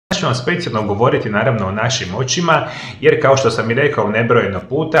ću vam specijalno govoriti naravno o našim očima, jer kao što sam i rekao nebrojeno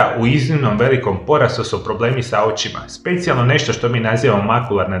puta, u iznimnom velikom porastu su problemi sa očima. Specijalno nešto što mi nazivamo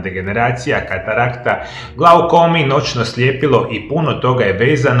makularna degeneracija, katarakta, glaukomi, noćno sljepilo i puno toga je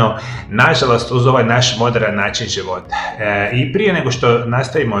vezano, nažalost, uz ovaj naš moderan način života. I prije nego što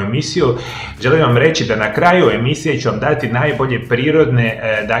nastavimo emisiju, želim vam reći da na kraju emisije ću vam dati najbolje prirodne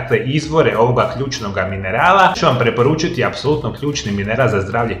izvore ovoga ključnog minerala. Ću vam preporučiti apsolutno ključni mineral za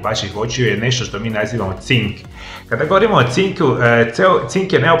zdravlje vaših očiju, je nešto što mi nazivamo cink. Kada govorimo o cinku,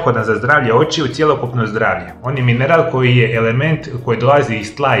 cink je neophodan za zdravlje očiju, cjelokupno zdravlje. On je mineral koji je element koji dolazi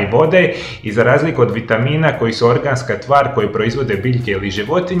iz tla i vode i za razliku od vitamina koji su organska tvar koju proizvode biljke ili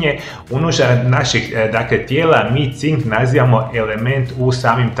životinje, unutar naših tijela mi cink nazivamo element u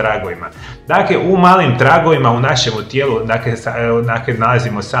samim tragovima. Dakle, u malim tragovima u našem tijelu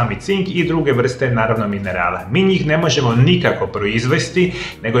nalazimo sami cink i druge vrste naravno minerala. Mi njih ne možemo nikako proizvesti,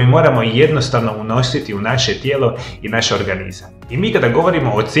 nego ih moramo jednostavno unositi u naše tijelo i naš organizam. I mi kada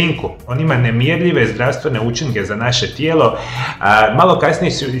govorimo o cinku, on ima nemjerljive zdravstvene učinke za naše tijelo. Malo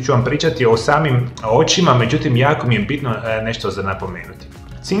kasnije ću vam pričati o samim očima, međutim jako mi je bitno nešto za napomenuti.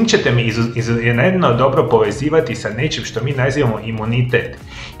 Cink ćete mi izuzetno dobro povezivati sa nečim što mi nazivamo imunitet.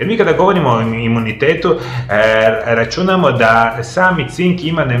 Jer mi kada govorimo o imunitetu, računamo da sami cink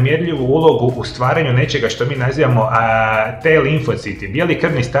ima nemjerljivu ulogu u stvaranju nečega što mi nazivamo T limfociti, bijeli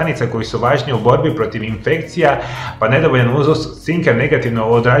krvnih stanica koji su važni u borbi protiv infekcija, pa nedovoljan unos cinka negativno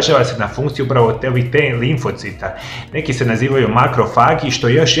odražava se na funkciju upravo T limfocita. Neki se nazivaju makrofagi, što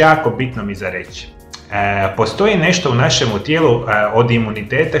je još jako bitno mi za reći. Postoji nešto u našem tijelu od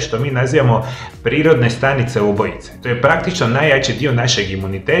imuniteta što mi nazivamo prirodne stanice ubojice. To je praktično najjači dio našeg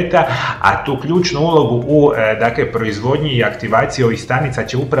imuniteta, a tu ključnu ulogu u proizvodnji i aktivaciji ovih stanica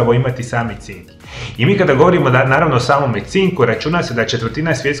će upravo imati sami cink. I mi kada govorimo naravno o samome cinku, računa se da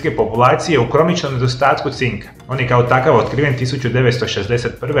četvrtina svjetske populacije je u kroničnom nedostatku cinka. On je kao takav otkriven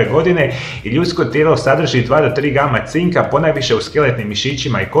 1961. godine i ljudsko tijelo sadrži 2 do 3 grama cinka, ponajviše u skeletnim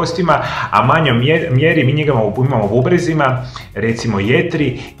mišićima i kostima, a manjom mjeri mi njega imamo u bubrezima, recimo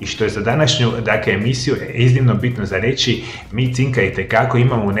jetri, i što je za današnju emisiju iznimno bitno za reći, mi cinka itekako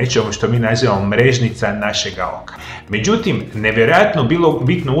imamo u nečemu što mi nazivamo mrežnica našega oka. Međutim, nevjerojatno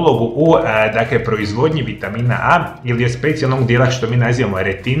bitnu ulogu u proizvodnji vitamina A ili specijalnog dijela što mi nazivamo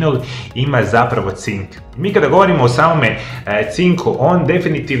retinol ima zapravo cink. Mi kada govorimo o samome cinku, on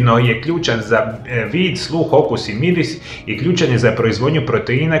definitivno je ključan za vid, sluh, okus i miris i ključan je za proizvodnju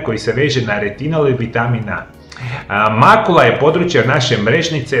proteina koji se veže na retinol i vitamin A. Makula je područje naše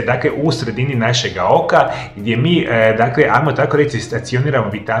mrežnice, u sredini našega oka, gdje mi, ajmo tako reći, stacioniramo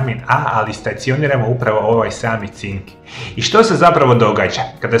vitamin A, ali stacioniramo upravo ovaj sami cink. I što se zapravo događa?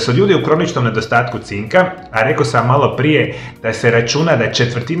 Kada su ljudi u kroničnom nedostatku cinka, a rekao sam malo prije da se računa da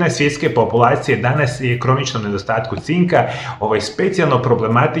četvrtina svjetske populacije danas je u kroničnom nedostatku cinka, ovo je specijalno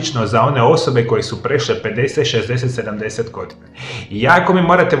problematično za one osobe koje su prešle 50, 60, 70 godina. I jako mi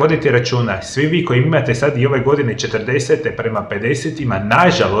morate voditi računa, svi vi koji imate sad i ove godine 40. prema 50-ima,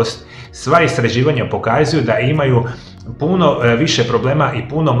 nažalost, sva istraživanja pokazuju da imaju puno više problema i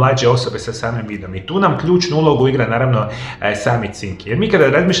puno mlađe osobe sa samim vidom. I tu nam ključnu ulogu igra naravno sami cink. Jer mi kada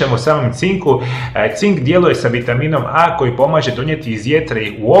razmišljamo o samom cinku, cink djeluje sa vitaminom A koji pomaže donijeti iz jetre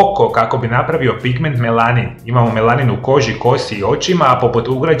u oko kako bi napravio pigment melanin. Imamo melanin u koži, kosi i očima, a poput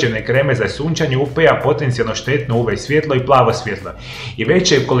ugrađene kreme za sunčanje upeja potencijalno štetno UV svjetlo i plavo svjetlo. I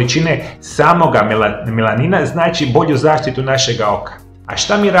veće količine samoga melanina znači bolju zaštitu našega oka. A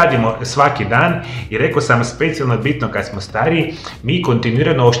šta mi radimo svaki dan? I rekao sam specijalno bitno kad smo stariji, mi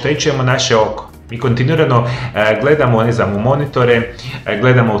kontinuirano oštećujemo naše oko. Mi kontinuirano gledamo u monitore,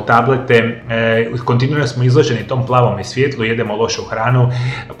 gledamo u tablete, kontinuirano smo izloženi tom plavom svjetlu, jedemo lošu hranu,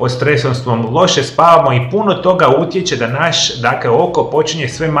 pod stresom smo, loše spavamo i puno toga utječe da naš oko počinje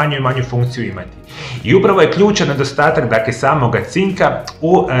sve manju i manju funkciju imati. I upravo je ključan nedostatak samoga cinka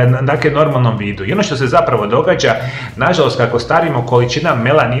u normalnom vidu. I ono što se zapravo događa, nažalost kako starimo, količina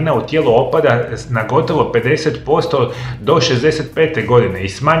melanina u tijelu opada na gotovo 50% do 65. godine i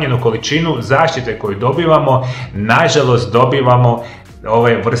smanjenu količinu zaštite koju dobivamo, nažalost dobivamo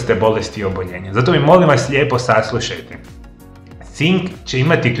ove vrste bolesti i oboljenja. Zato mi molim vas lijepo saslušajte. Cink će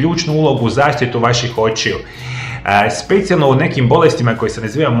imati ključnu ulogu u zaštitu vaših očiju. Specijalno u nekim bolestima koje se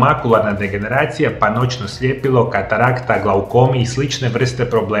nazivaju makularna degeneracija, pa noćno sljepilo, katarakta, glaukomi i slične vrste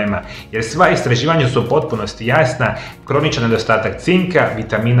problema. Jer sva istraživanja su u potpunosti jasna, kroničan nedostatak cinka,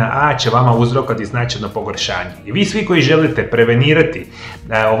 vitamina A će vama uzrokovati značajno pogoršanje. I vi svi koji želite prevenirati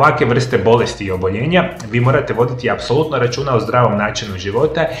ovakve vrste bolesti i oboljenja, vi morate voditi apsolutno računa o zdravom načinu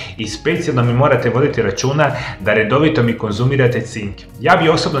života i specijalno mi morate voditi računa da redovito mi konzumirate cink. Ja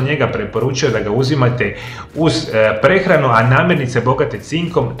bih osobno njega preporučio da ga uzimate uz prehranu, a namirnice bogate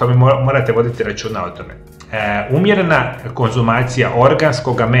cinkom, to mi morate voditi računa o tome. Umjerena konzumacija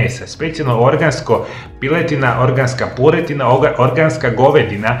organskog mesa, specijalno organsko piletina, organska puretina, organska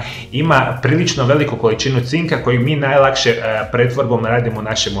govedina ima prilično veliku količinu cinka koju mi najlakše pretvorbom radimo u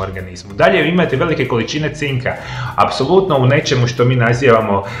našem organizmu. Dalje imate velike količine cinka, apsolutno u nečemu što mi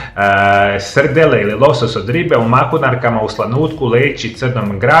nazivamo srdele ili losos od ribe, u makunarkama, u slanutku, leći,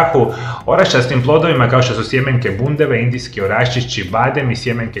 crnom grahu, oraščastim plodovima kao što su sjemenke bundeve, indijski oraščići, bademi,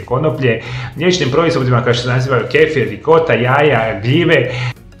 sjemenke konoplje, mliječnim proizvodima kao što se nazivaju kefir, rikota, jaja, gljive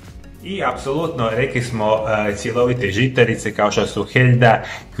i apsolutno rekli smo cjelovite žitarice kao što su helda,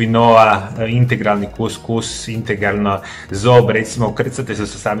 kvinoa, integralni kuskus, integralno zob, recimo ukrcate se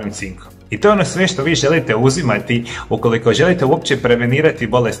sa samim cinkom. I to je ono sve što vi želite uzimati ukoliko želite uopće prevenirati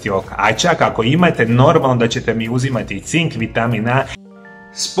bolesti oka. A čak ako imate, normalno da ćete mi uzimati cink, vitamin A.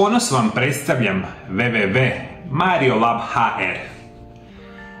 S ponosom vam predstavljam www.MarioLab.hr,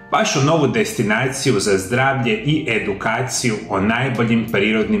 vašu novu destinaciju za zdravlje i edukaciju o najboljim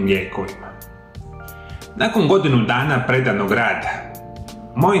prirodnim lijekovima. Nakon godinu dana predanog rada,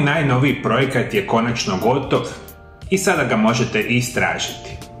 moj najnoviji projekat je konačno gotov i sada ga možete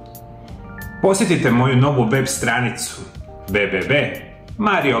istražiti. Posjetite moju novu web stranicu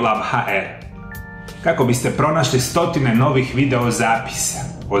www.MarioLab.hr kako biste pronašli stotine novih video zapisa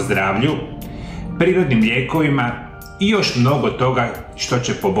o zdravlju, prirodnim lijekovima i još mnogo toga što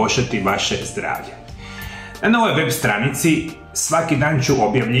će poboljšati vaše zdravlje. Na novoj web stranici svaki dan ću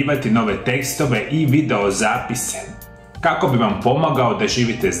objavljivati nove tekstove i video zapise kako bi vam pomogao da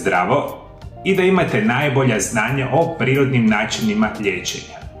živite zdravo i da imate najbolja znanja o prirodnim načinima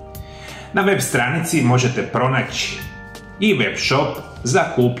liječenja. Na web stranici možete pronaći i web shop za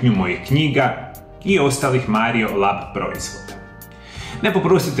kupnju mojih knjiga i ostalih MarioLab proizvoda. Ne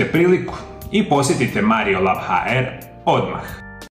propustite priliku i posjetite MarioLab.hr odmah.